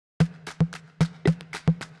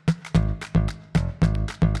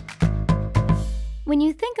When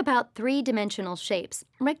you think about three-dimensional shapes,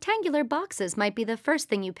 rectangular boxes might be the first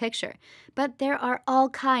thing you picture, but there are all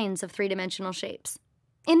kinds of three-dimensional shapes.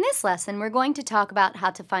 In this lesson, we're going to talk about how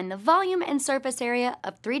to find the volume and surface area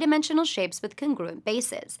of three-dimensional shapes with congruent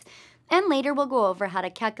bases. And later we'll go over how to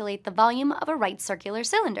calculate the volume of a right circular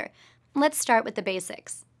cylinder. Let's start with the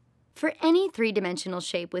basics. For any three-dimensional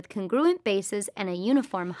shape with congruent bases and a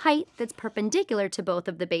uniform height that's perpendicular to both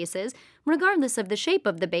of the bases, regardless of the shape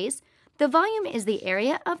of the base, the volume is the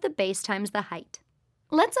area of the base times the height.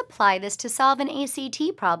 Let's apply this to solve an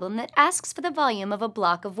ACT problem that asks for the volume of a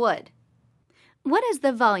block of wood. What is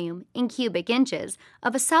the volume, in cubic inches,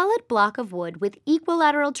 of a solid block of wood with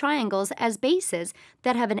equilateral triangles as bases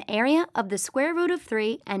that have an area of the square root of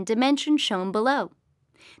 3 and dimension shown below?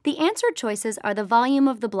 The answer choices are the volume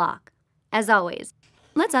of the block. As always,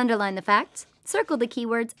 let's underline the facts, circle the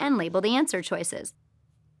keywords, and label the answer choices.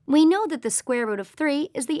 We know that the square root of 3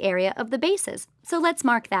 is the area of the bases, so let's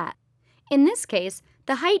mark that. In this case,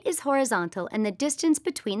 the height is horizontal and the distance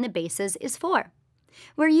between the bases is 4.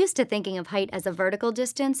 We're used to thinking of height as a vertical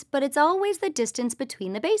distance, but it's always the distance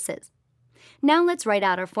between the bases. Now let's write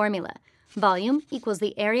out our formula. Volume equals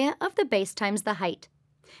the area of the base times the height.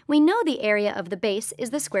 We know the area of the base is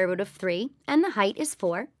the square root of 3 and the height is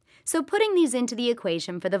 4. So putting these into the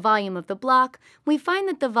equation for the volume of the block, we find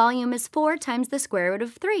that the volume is 4 times the square root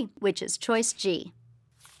of 3, which is choice G.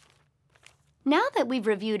 Now that we've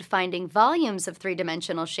reviewed finding volumes of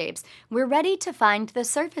three-dimensional shapes, we're ready to find the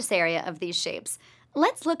surface area of these shapes.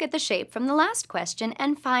 Let's look at the shape from the last question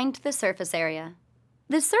and find the surface area.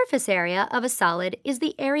 The surface area of a solid is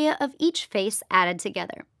the area of each face added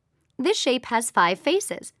together. This shape has 5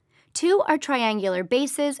 faces. 2 are triangular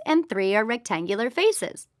bases and 3 are rectangular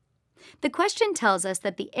faces. The question tells us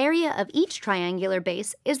that the area of each triangular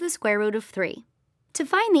base is the square root of 3. To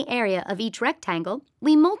find the area of each rectangle,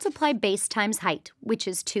 we multiply base times height, which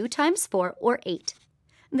is 2 times 4, or 8.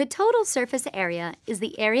 The total surface area is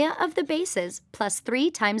the area of the bases plus 3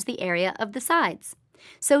 times the area of the sides.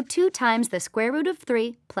 So 2 times the square root of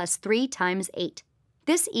 3 plus 3 times 8.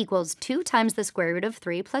 This equals 2 times the square root of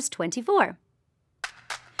 3 plus 24.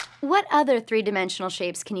 What other three-dimensional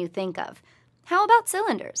shapes can you think of? How about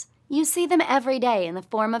cylinders? You see them every day in the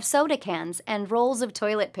form of soda cans and rolls of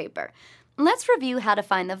toilet paper. Let's review how to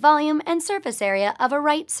find the volume and surface area of a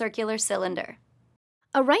right circular cylinder.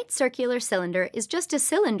 A right circular cylinder is just a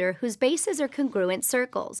cylinder whose bases are congruent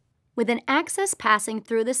circles, with an axis passing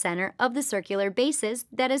through the center of the circular bases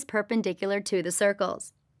that is perpendicular to the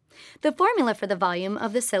circles. The formula for the volume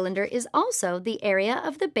of the cylinder is also the area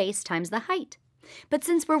of the base times the height. But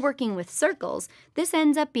since we're working with circles, this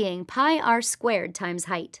ends up being pi r squared times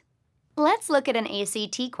height. Let's look at an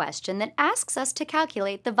ACT question that asks us to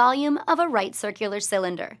calculate the volume of a right circular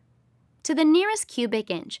cylinder. To the nearest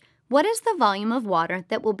cubic inch, what is the volume of water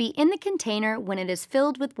that will be in the container when it is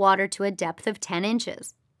filled with water to a depth of 10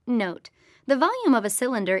 inches? Note, the volume of a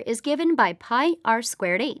cylinder is given by pi r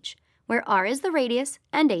squared h, where r is the radius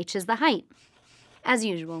and h is the height. As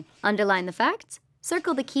usual, underline the facts,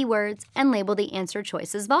 circle the keywords, and label the answer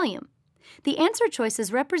choice's volume. The answer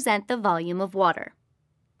choices represent the volume of water.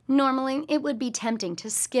 Normally, it would be tempting to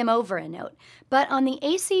skim over a note, but on the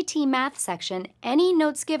ACT math section, any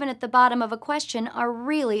notes given at the bottom of a question are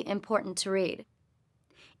really important to read.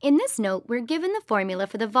 In this note, we're given the formula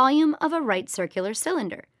for the volume of a right circular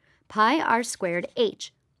cylinder, pi r squared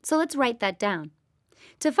h, so let's write that down.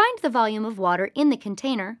 To find the volume of water in the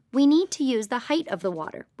container, we need to use the height of the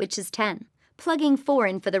water, which is 10. Plugging 4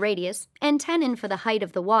 in for the radius and 10 in for the height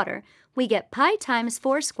of the water, we get pi times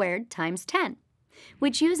 4 squared times 10.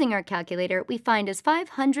 Which using our calculator we find is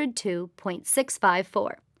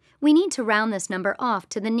 502.654. We need to round this number off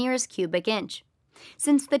to the nearest cubic inch.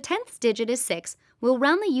 Since the 10th digit is 6, we'll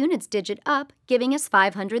round the units digit up, giving us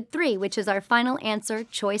 503, which is our final answer,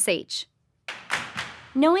 choice H.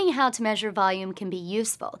 Knowing how to measure volume can be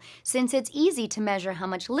useful, since it's easy to measure how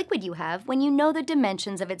much liquid you have when you know the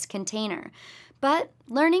dimensions of its container. But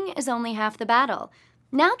learning is only half the battle.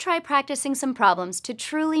 Now try practicing some problems to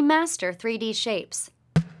truly master 3D shapes.